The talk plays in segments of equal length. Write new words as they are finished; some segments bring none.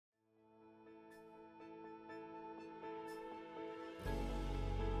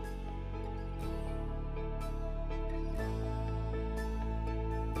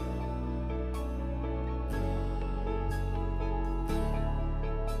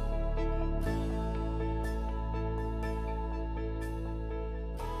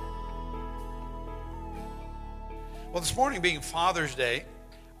Well, this morning being Father's Day,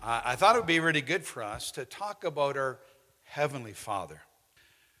 I thought it would be really good for us to talk about our Heavenly Father.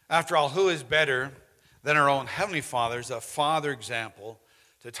 After all, who is better than our own Heavenly Father as a father example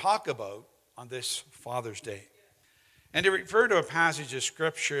to talk about on this Father's Day? And to refer to a passage of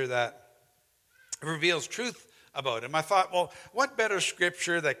Scripture that reveals truth about Him, I thought, well, what better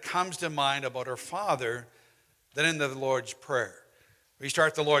Scripture that comes to mind about our Father than in the Lord's Prayer? We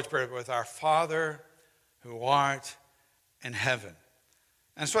start the Lord's Prayer with our Father who art in heaven.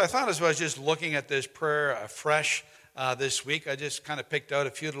 And so I thought as I was just looking at this prayer afresh this week, I just kind of picked out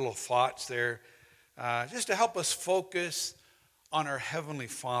a few little thoughts there just to help us focus on our Heavenly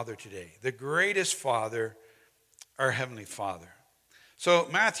Father today, the greatest Father, our Heavenly Father. So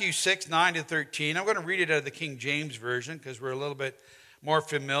Matthew 6, 9 to 13, I'm going to read it out of the King James Version because we're a little bit more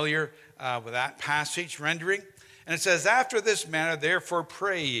familiar with that passage rendering. And it says, "After this manner, therefore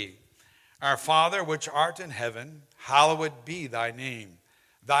pray ye, Our Father which art in heaven, hallowed be thy name.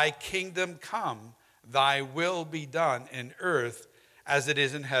 Thy kingdom come, thy will be done in earth as it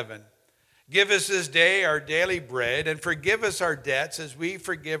is in heaven. Give us this day our daily bread, and forgive us our debts as we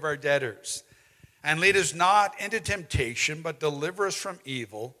forgive our debtors. And lead us not into temptation, but deliver us from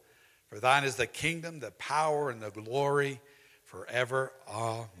evil. For thine is the kingdom, the power, and the glory forever.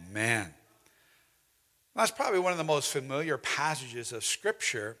 Amen." That's probably one of the most familiar passages of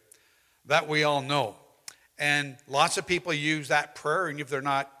Scripture that we all know. And lots of people use that prayer, and if they're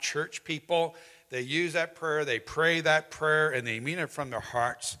not church people, they use that prayer, they pray that prayer, and they mean it from their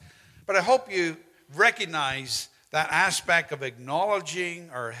hearts. But I hope you recognize that aspect of acknowledging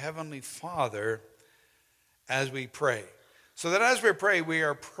our Heavenly Father as we pray. So that as we pray, we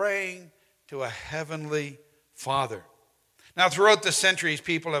are praying to a Heavenly Father. Now, throughout the centuries,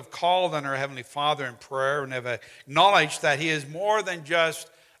 people have called on our Heavenly Father in prayer and have acknowledged that He is more than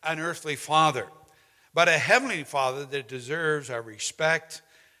just an earthly Father, but a Heavenly Father that deserves our respect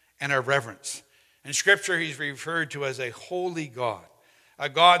and our reverence. In Scripture, He's referred to as a holy God, a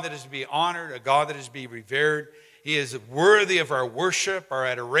God that is to be honored, a God that is to be revered. He is worthy of our worship, our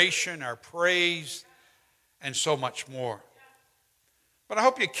adoration, our praise, and so much more. But I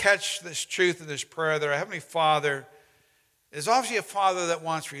hope you catch this truth in this prayer that our Heavenly Father is obviously a Father that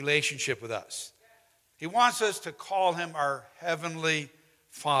wants relationship with us. He wants us to call Him our Heavenly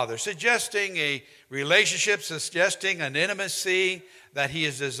Father, suggesting a relationship, suggesting an intimacy that He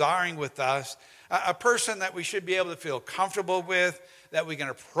is desiring with us, a person that we should be able to feel comfortable with, that we can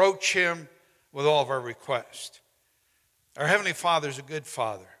approach Him with all of our requests. Our Heavenly Father is a good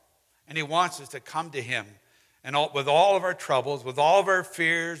Father, and He wants us to come to Him and with all of our troubles, with all of our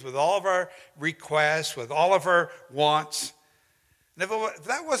fears, with all of our requests, with all of our wants. And if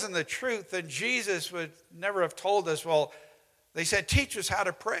that wasn't the truth, then Jesus would never have told us, well, they said, teach us how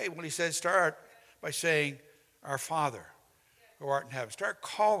to pray. Well, He said, start by saying, Our Father who art in heaven. Start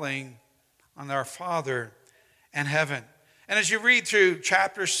calling on our Father in heaven. And as you read through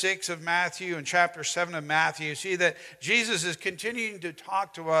chapter 6 of Matthew and chapter 7 of Matthew, you see that Jesus is continuing to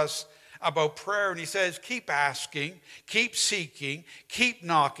talk to us about prayer. And He says, keep asking, keep seeking, keep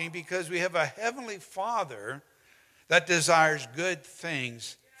knocking, because we have a Heavenly Father that desires good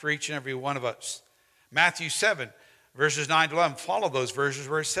things for each and every one of us. Matthew 7, verses 9 to 11, follow those verses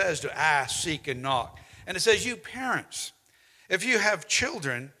where it says to ask, seek, and knock. And it says, you parents, if you have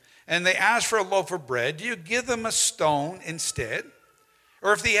children and they ask for a loaf of bread, do you give them a stone instead?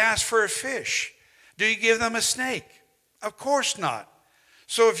 Or if they ask for a fish, do you give them a snake? Of course not.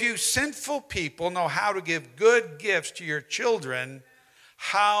 So if you sinful people know how to give good gifts to your children,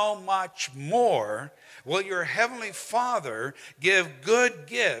 how much more will your Heavenly Father give good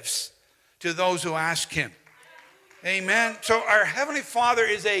gifts to those who ask Him? Amen. So our Heavenly Father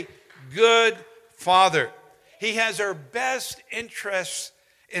is a good Father. He has our best interests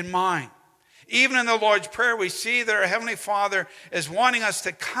in mind. Even in the Lord's Prayer, we see that our Heavenly Father is wanting us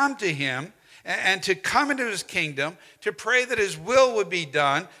to come to Him and to come into His kingdom, to pray that His will would be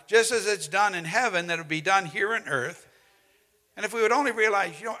done, just as it's done in heaven, that it would be done here on earth. And if we would only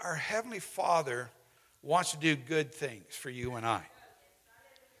realize, our Heavenly Father wants to do good things for you and I.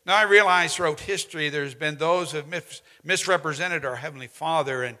 Now, I realize throughout history there's been those who have misrepresented our Heavenly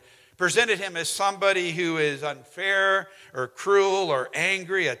Father and presented Him as somebody who is unfair or cruel or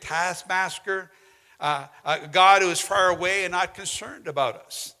angry, a taskmaster, a God who is far away and not concerned about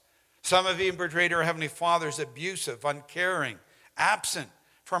us. Some have even portrayed our Heavenly Father as abusive, uncaring, absent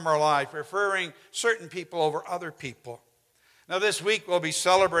from our life, preferring certain people over other people. Now, this week we'll be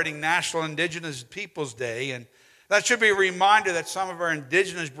celebrating National Indigenous Peoples Day, and that should be a reminder that some of our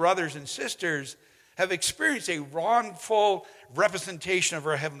Indigenous brothers and sisters have experienced a wrongful representation of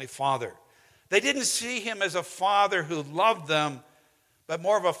our Heavenly Father. They didn't see him as a father who loved them, but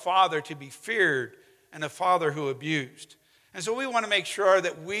more of a father to be feared and a father who abused. And so we want to make sure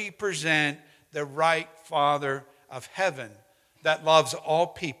that we present the right Father of heaven that loves all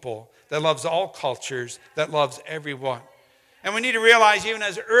people, that loves all cultures, that loves everyone. And we need to realize, even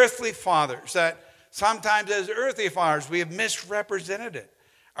as earthly fathers, that sometimes as earthly fathers, we have misrepresented it.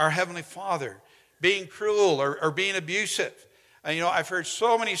 Our Heavenly Father being cruel or being abusive. And, I've heard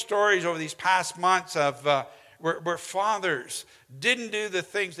so many stories over these past months of where fathers didn't do the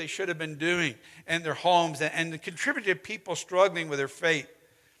things they should have been doing in their homes and contributed to people struggling with their faith.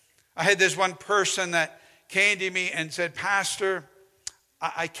 I had this one person that came to me and said, Pastor,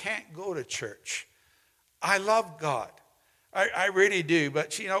 I can't go to church. I love God. I really do.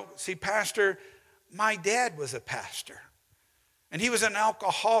 But, see, Pastor, my dad was a pastor. And he was an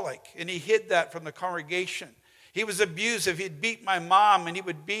alcoholic. And he hid that from the congregation. He was abusive. He'd beat my mom and he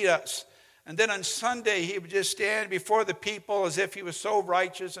would beat us. And then on Sunday, he would just stand before the people as if he was so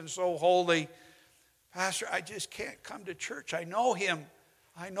righteous and so holy. Pastor, I just can't come to church. I know him.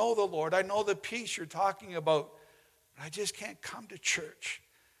 I know the Lord. I know the peace you're talking about. But I just can't come to church.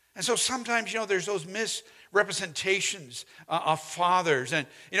 And so sometimes, there's those misrepresentations of fathers. And,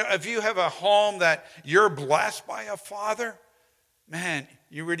 if you have a home that you're blessed by a father, man,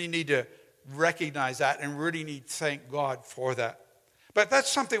 you really need to recognize that and really need to thank God for that. But that's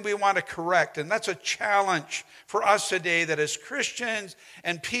something we want to correct. And that's a challenge for us today, that as Christians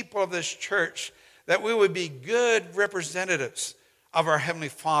and people of this church, that we would be good representatives of our Heavenly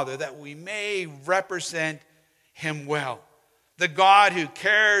Father, that we may represent him well. The God who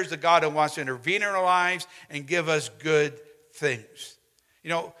cares, the God who wants to intervene in our lives and give us good things.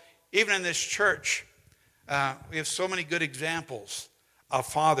 Even in this church, we have so many good examples of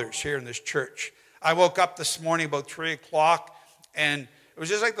fathers here in this church. I woke up this morning about 3 o'clock, and it was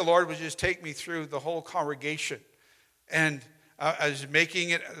just like the Lord would just take me through the whole congregation. And I was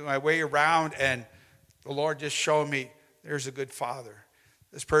making it my way around, and the Lord just showed me, there's a good father.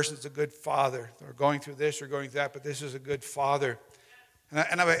 This person's a good father. They're going through this or going through that, but this is a good father.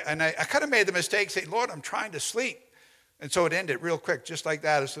 And I kind of made the mistake saying, Lord, I'm trying to sleep. And so it ended real quick, just like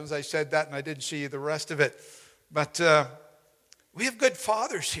that, as soon as I said that, and I didn't see the rest of it. But we have good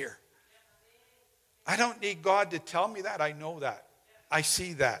fathers here. I don't need God to tell me that. I know that. I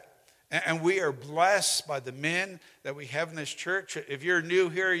see that. And we are blessed by the men that we have in this church. If you're new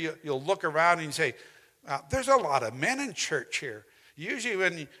here, you'll look around and you say, there's a lot of men in church here. Usually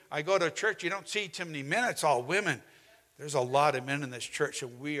when I go to church, you don't see too many men. It's all women. There's a lot of men in this church,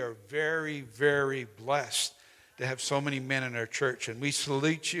 and we are very, very blessed to have so many men in our church. And we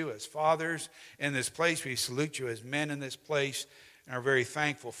salute you as fathers in this place. We salute you as men in this place, and are very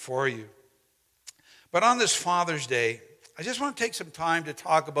thankful for you. But on this Father's Day, I just want to take some time to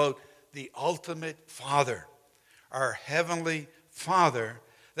talk about the ultimate Father, our Heavenly Father,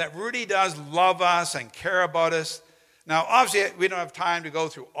 that really does love us and care about us. Now, obviously, we don't have time to go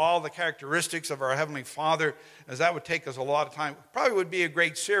through all the characteristics of our Heavenly Father, as that would take us a lot of time. Probably would be a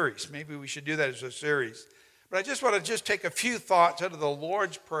great series. Maybe we should do that as a series. But I just want to take a few thoughts out of the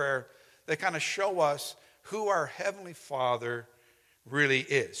Lord's Prayer that kind of show us who our Heavenly Father really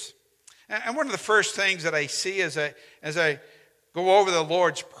is. And one of the first things that I see as I go over the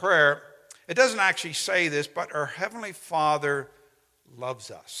Lord's Prayer, it doesn't actually say this, but our Heavenly Father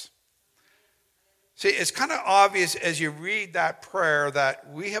loves us. See, it's kind of obvious as you read that prayer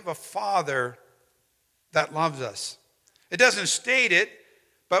that we have a Father that loves us. It doesn't state it,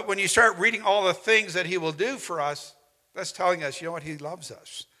 but when you start reading all the things that he will do for us, that's telling us, he loves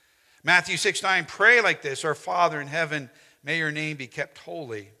us. Matthew 6:9, pray like this, our Father in heaven, may your name be kept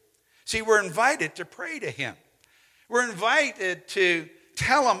holy. See, we're invited to pray to him. We're invited to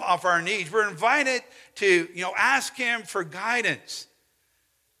tell him of our needs. We're invited to, ask him for guidance.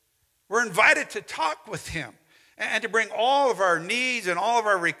 We're invited to talk with him and to bring all of our needs and all of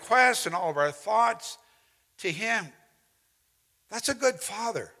our requests and all of our thoughts to him. That's a good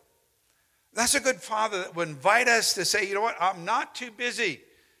Father. That's a good Father that would invite us to say, I'm not too busy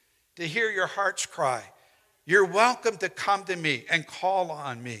to hear your heart's cry. You're welcome to come to me and call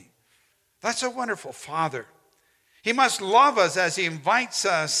on me. That's a wonderful Father. He must love us as he invites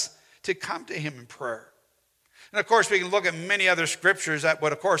us to come to him in prayer. And of course, we can look at many other scriptures that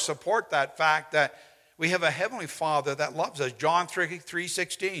would, of course, support that fact that we have a Heavenly Father that loves us. John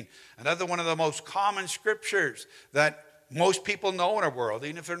 3:16, another one of the most common scriptures that most people know in our world,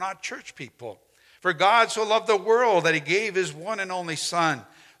 even if they're not church people. For God so loved the world that he gave his one and only Son,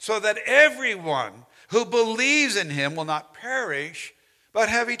 so that everyone who believes in him will not perish, but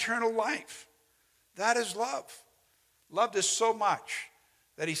have eternal life. That is love. Loved us so much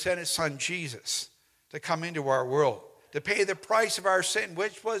that he sent his son Jesus to come into our world, to pay the price of our sin,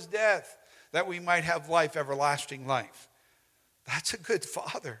 which was death, that we might have life, everlasting life. That's a good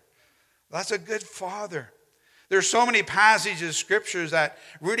Father. That's a good Father. There's so many passages of scriptures that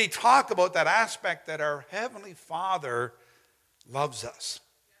really talk about that aspect that our Heavenly Father loves us.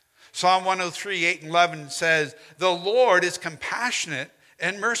 Psalm 103, 8 and 11 says, "The Lord is compassionate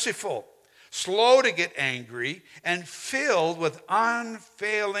and merciful, slow to get angry, and filled with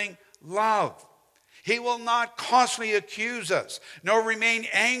unfailing love. He will not constantly accuse us, nor remain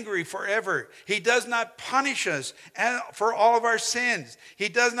angry forever. He does not punish us for all of our sins. He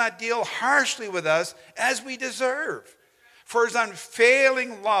does not deal harshly with us as we deserve. For his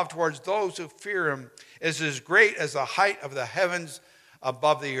unfailing love towards those who fear him is as great as the height of the heavens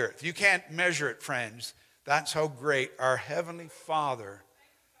above the earth." You can't measure it, friends. That's how great our Heavenly Father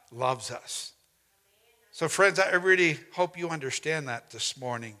loves us. So, friends, I really hope you understand that this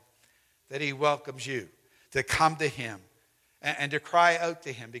morning, that he welcomes you to come to him and to cry out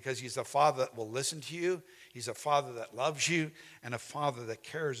to him, because he's a Father that will listen to you. He's a Father that loves you and a Father that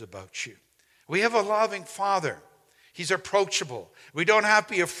cares about you. We have a loving Father. He's approachable. We don't have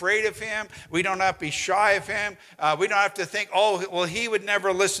to be afraid of him. We don't have to be shy of him. We don't have to think, oh, well, he would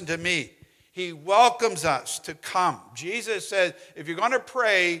never listen to me. He welcomes us to come. Jesus says, if you're going to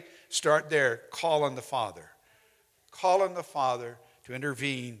pray, start there. Call on the Father. Call on the Father to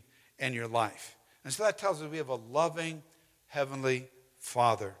intervene in your life. And so that tells us we have a loving Heavenly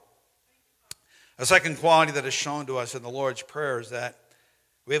Father. A second quality that is shown to us in the Lord's Prayer is that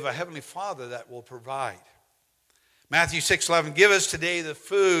we have a Heavenly Father that will provide. Matthew 6:11, "Give us today the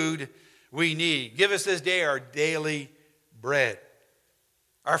food we need. Give us this day our daily bread."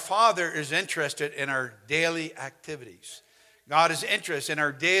 Our Father is interested in our daily activities. God is interested in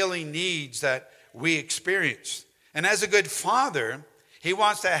our daily needs that we experience. And as a good Father, he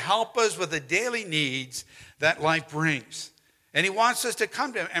wants to help us with the daily needs that life brings. And he wants us to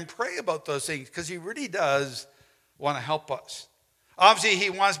come to him and pray about those things, because he really does want to help us. Obviously, he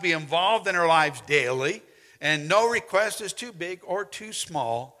wants to be involved in our lives daily, and no request is too big or too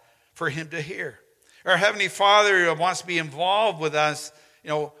small for him to hear. Our Heavenly Father wants to be involved with us,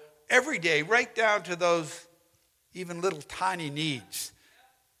 every day, right down to those even little tiny needs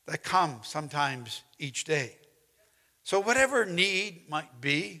that come sometimes each day. So whatever need might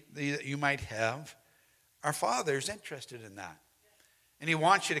be that you might have, our Father is interested in that. And he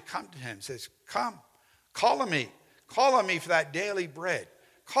wants you to come to him. He says, come, call on me. Call on me for that daily bread.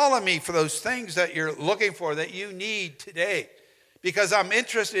 Call on me for those things that you're looking for, that you need today. Because I'm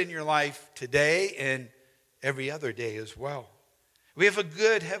interested in your life today and every other day as well. We have a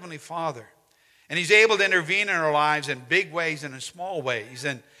good Heavenly Father. And he's able to intervene in our lives in big ways and in small ways.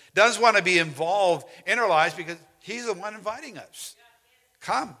 And does want to be involved in our lives because he's the one inviting us.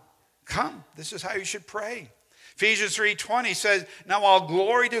 Come. This is how you should pray. Ephesians 3:20 says, "Now all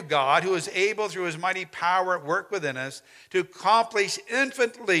glory to God, who is able through his mighty power at work within us to accomplish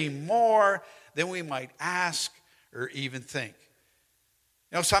infinitely more than we might ask or even think."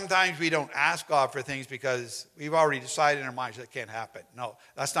 Sometimes we don't ask God for things because we've already decided in our minds that can't happen. No,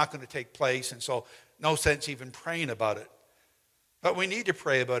 that's not going to take place, and so no sense even praying about it. But we need to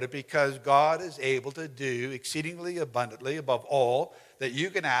pray about it because God is able to do exceedingly abundantly above all that you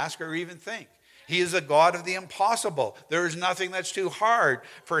can ask or even think. He is a God of the impossible. There is nothing that's too hard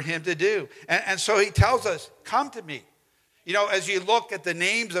for him to do. And so he tells us, come to me. As you look at the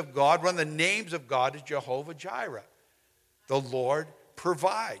names of God, one of the names of God is Jehovah Jireh. The Lord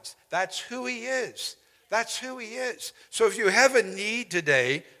provides. That's who he is. That's who he is. So if you have a need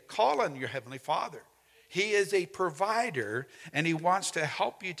today, call on your Heavenly Father. He is a provider, and he wants to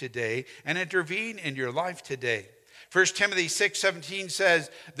help you today and intervene in your life today. 1 Timothy 6:17 says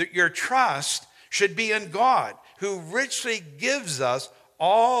that your trust should be in God, who richly gives us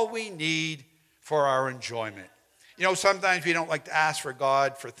all we need for our enjoyment. Sometimes we don't like to ask for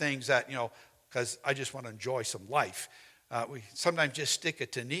God for things that, because I just want to enjoy some life. We sometimes just stick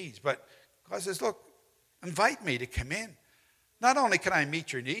it to needs. But God says, look, invite me to come in. Not only can I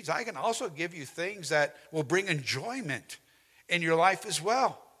meet your needs, I can also give you things that will bring enjoyment in your life as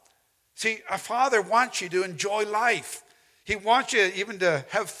well. See, our Father wants you to enjoy life. He wants you even to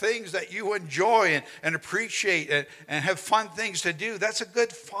have things that you enjoy and appreciate and have fun things to do. That's a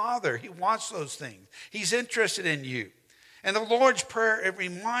good Father. He wants those things. He's interested in you. And the Lord's Prayer, it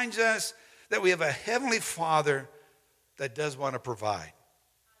reminds us that we have a Heavenly Father that does want to provide.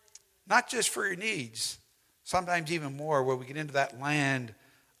 Not just for your needs, sometimes even more, where we get into that land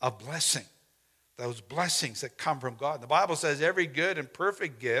of blessing. Those blessings that come from God. The Bible says every good and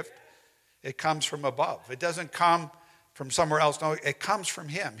perfect gift, it comes from above. It doesn't come from somewhere else. No, it comes from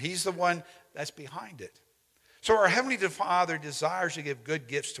him. He's the one that's behind it. So our Heavenly Father desires to give good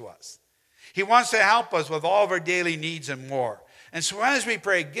gifts to us. He wants to help us with all of our daily needs and more. And so as we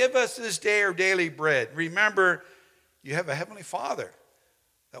pray, give us this day our daily bread. Remember, you have a Heavenly Father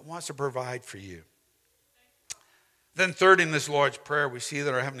that wants to provide for you. Then third, in this Lord's Prayer, we see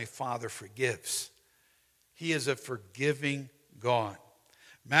that our Heavenly Father forgives. He is a forgiving God.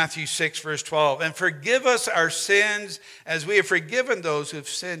 Matthew 6, verse 12, and forgive us our sins as we have forgiven those who have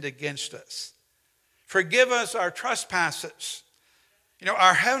sinned against us. Forgive us our trespasses. You know,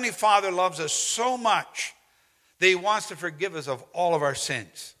 our Heavenly Father loves us so much that he wants to forgive us of all of our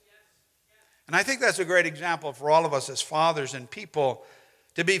sins. And I think that's a great example for all of us as fathers and people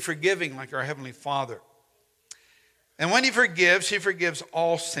to be forgiving like our Heavenly Father. And when he forgives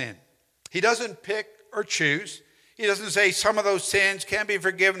all sin. He doesn't pick or choose. He doesn't say some of those sins can be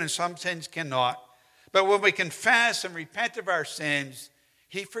forgiven and some sins cannot. But when we confess and repent of our sins,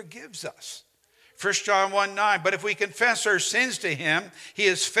 he forgives us. 1 John 1:9, but if we confess our sins to him, he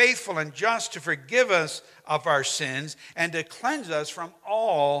is faithful and just to forgive us of our sins and to cleanse us from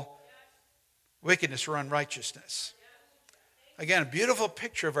all wickedness or unrighteousness. Again, a beautiful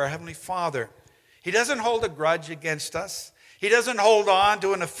picture of our Heavenly Father. He doesn't hold a grudge against us. He doesn't hold on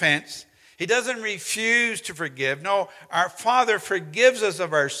to an offense. He doesn't refuse to forgive. No, our Father forgives us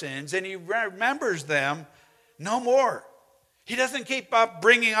of our sins and he remembers them no more. He doesn't keep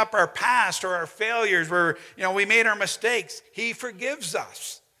bringing up our past or our failures where we made our mistakes. He forgives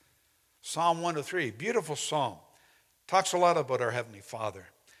us. Psalm 103, beautiful psalm. Talks a lot about our Heavenly Father.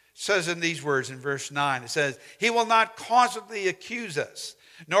 It says in these words in verse 9, it says, he will not constantly accuse us,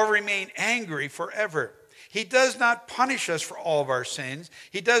 nor remain angry forever. He does not punish us for all of our sins.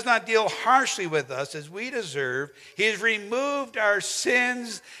 He does not deal harshly with us as we deserve. He has removed our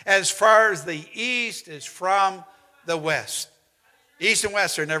sins as far as the east is from the west. East and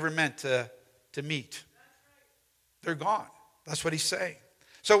west are never meant to meet. They're gone. That's what he's saying.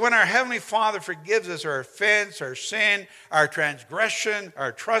 So when our Heavenly Father forgives us our offense, our sin, our transgression,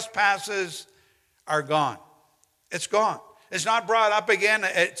 our trespasses are gone. It's gone. It's not brought up again.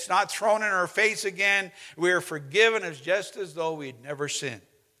 It's not thrown in our face again. We are forgiven as just as though we'd never sinned.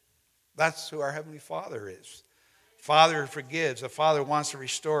 That's who our Heavenly Father is. Father forgives. A Father wants to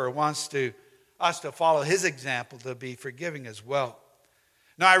restore. Wants us to follow his example to be forgiving as well.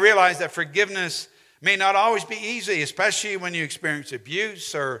 Now I realize that forgiveness may not always be easy, especially when you experience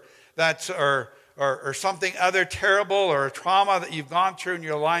abuse or something other terrible or a trauma that you've gone through in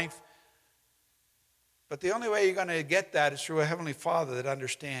your life. But the only way you're going to get that is through a Heavenly Father that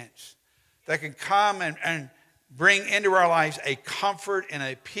understands, that can come and bring into our lives a comfort and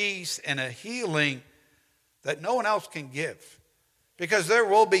a peace and a healing that no one else can give. Because there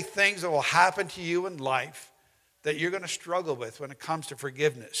will be things that will happen to you in life that you're going to struggle with when it comes to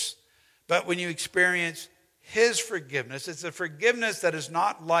forgiveness. But when you experience his forgiveness, it's a forgiveness that is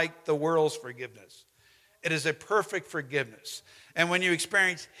not like the world's forgiveness. It is a perfect forgiveness. And when you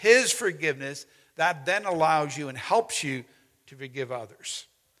experience his forgiveness, that then allows you and helps you to forgive others.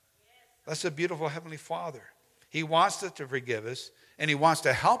 That's a beautiful Heavenly Father. He wants to forgive us, and he wants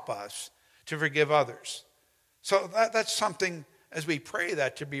to help us to forgive others. So that's something, as we pray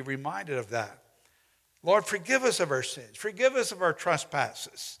that, to be reminded of that. Lord, forgive us of our sins. Forgive us of our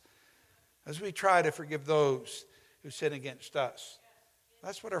trespasses. As we try to forgive those who sin against us.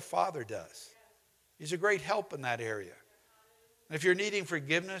 That's what our Father does. He's a great help in that area. If you're needing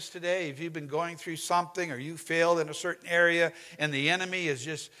forgiveness today, if you've been going through something or you failed in a certain area and the enemy is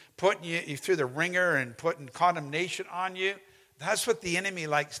just putting you through the ringer and putting condemnation on you, that's what the enemy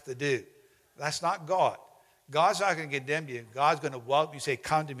likes to do. That's not God. God's not going to condemn you. God's going to welcome you and say,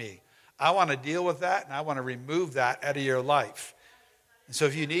 come to me. I want to deal with that and I want to remove that out of your life. And so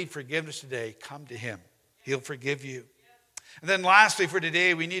if you need forgiveness today, come to him. He'll forgive you. And then lastly for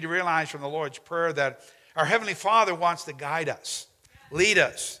today, we need to realize from the Lord's Prayer that our Heavenly Father wants to guide us, lead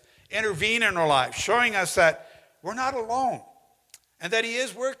us, intervene in our lives, showing us that we're not alone and that he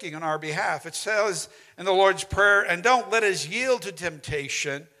is working on our behalf. It says in the Lord's Prayer, and don't let us yield to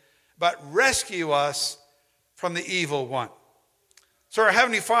temptation, but rescue us from the evil one. So our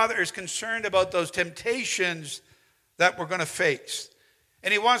Heavenly Father is concerned about those temptations that we're going to face.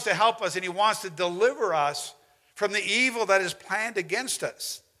 And he wants to help us and he wants to deliver us from the evil that is planned against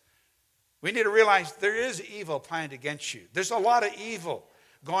us. We need to realize there is evil planned against you. There's a lot of evil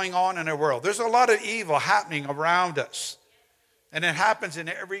going on in our world. There's a lot of evil happening around us. And it happens in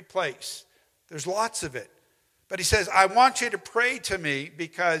every place. There's lots of it. But he says, I want you to pray to me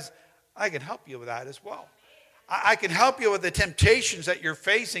because I can help you with that as well. I can help you with the temptations that you're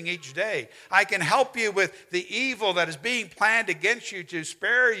facing each day. I can help you with the evil that is being planned against you to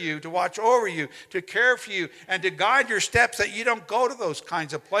spare you, to watch over you, to care for you, and to guide your steps that you don't go to those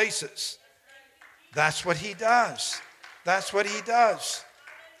kinds of places. That's what he does. That's what he does.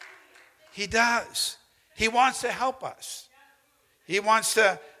 He does. He wants to help us. He wants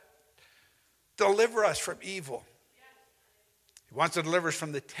to deliver us from evil. He wants to deliver us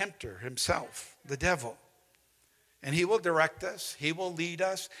from the tempter himself, the devil. And he will direct us. He will lead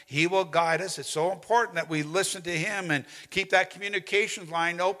us. He will guide us. It's so important that we listen to him and keep that communications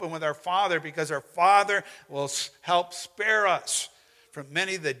line open with our Father, because our Father will help spare us from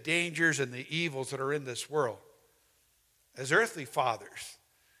many of the dangers and the evils that are in this world. As earthly fathers,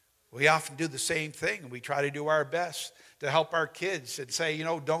 we often do the same thing, and we try to do our best to help our kids and say,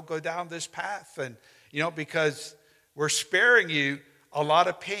 don't go down this path. And, because we're sparing you a lot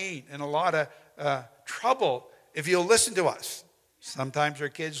of pain and a lot of trouble if you'll listen to us. Sometimes our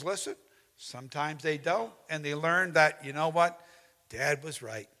kids listen, sometimes they don't, and they learn that, Dad was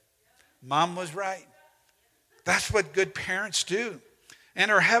right. Mom was right. That's what good parents do. And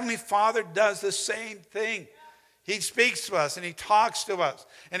our Heavenly Father does the same thing. He speaks to us and he talks to us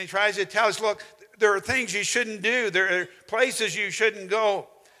and he tries to tell us, look, there are things you shouldn't do. There are places you shouldn't go.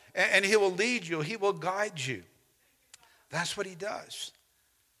 And he will lead you. He will guide you. That's what he does.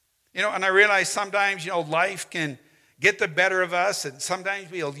 And I realize sometimes, life can get the better of us, and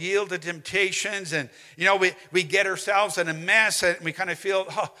sometimes we'll yield to temptations, and, we get ourselves in a mess, and we kind of feel,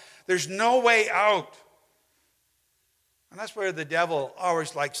 there's no way out. And that's where the devil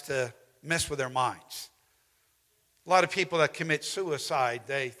always likes to mess with their minds. A lot of people that commit suicide,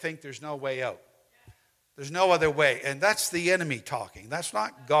 they think there's no way out. There's no other way. And that's the enemy talking. That's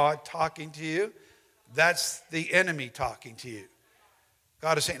not God talking to you. That's the enemy talking to you.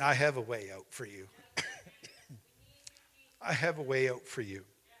 God is saying, I have a way out for you. I have a way out for you.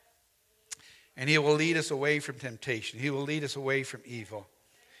 And he will lead us away from temptation. He will lead us away from evil.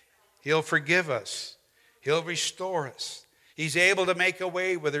 He'll forgive us. He'll restore us. He's able to make a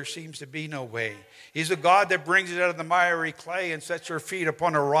way where there seems to be no way. He's a God that brings it out of the miry clay and sets our feet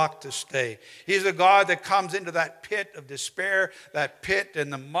upon a rock to stay. He's a God that comes into that pit of despair, that pit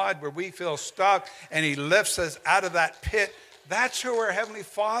in the mud where we feel stuck, and he lifts us out of that pit. That's who our Heavenly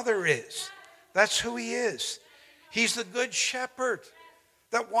Father is. That's who he is. He's the good shepherd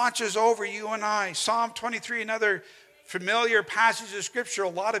that watches over you and I. Psalm 23, another familiar passage of Scripture. A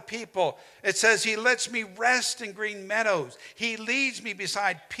lot of people, it says, he lets me rest in green meadows. He leads me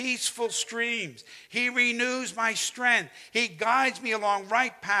beside peaceful streams. He renews my strength. He guides me along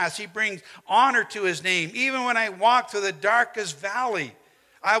right paths. He brings honor to his name. Even when I walk through the darkest valley,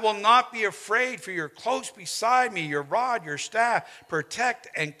 I will not be afraid, for you're close beside me. Your rod, your staff protect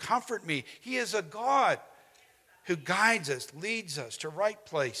and comfort me. He is a God who guides us, leads us to right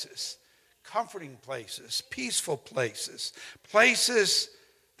places, comforting places, peaceful places, places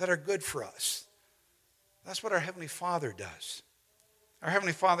that are good for us. That's what our Heavenly Father does. Our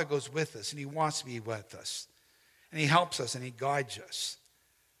Heavenly Father goes with us, and he wants to be with us. And he helps us, and he guides us,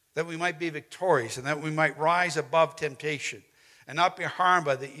 that we might be victorious and that we might rise above temptation and not be harmed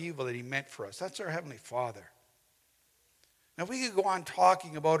by the evil that he meant for us. That's our Heavenly Father. Now, we could go on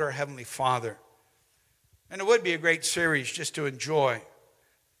talking about our Heavenly Father, and it would be a great series just to enjoy.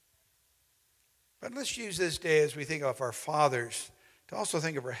 But let's use this day as we think of our fathers to also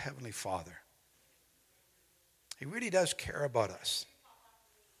think of our Heavenly Father. He really does care about us.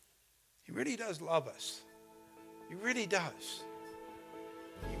 He really does love us. He really does.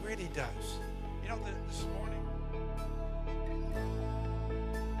 He really does. This morning,